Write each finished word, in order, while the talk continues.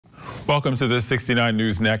Welcome to this 69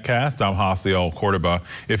 News Netcast. I'm Hasiel Cordoba.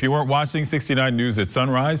 If you weren't watching 69 News at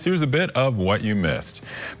sunrise, here's a bit of what you missed.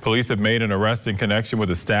 Police have made an arrest in connection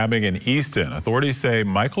with a stabbing in Easton. Authorities say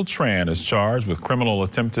Michael Tran is charged with criminal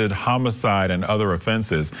attempted homicide and other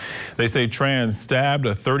offenses. They say Tran stabbed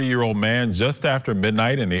a 30-year-old man just after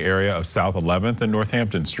midnight in the area of South 11th and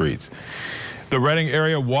Northampton Streets. The Reading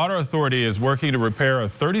Area Water Authority is working to repair a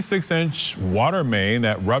 36-inch water main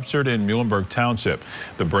that ruptured in Muhlenberg Township.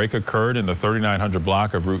 The break occurred in the 3900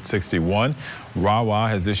 block of Route 61. RAWA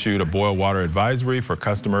has issued a boil water advisory for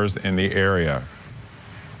customers in the area.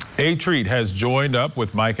 A Treat has joined up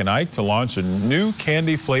with Mike and Ike to launch a new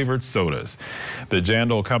candy-flavored sodas. The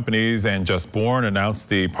Jandal Companies and Just Born announced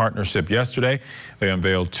the partnership yesterday. They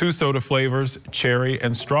unveiled 2 soda flavors, cherry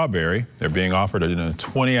and strawberry. They're being offered in a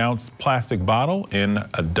 20-ounce plastic bottle in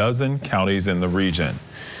a dozen counties in the region.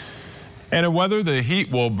 And in weather, the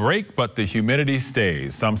heat will break, but the humidity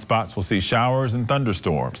stays. Some spots will see showers and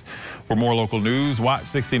thunderstorms. For more local news, watch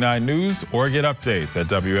 69 News or get updates at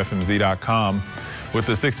WFMZ.com. With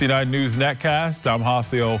the 69 News Netcast, I'm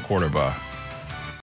Hasiel Cordoba.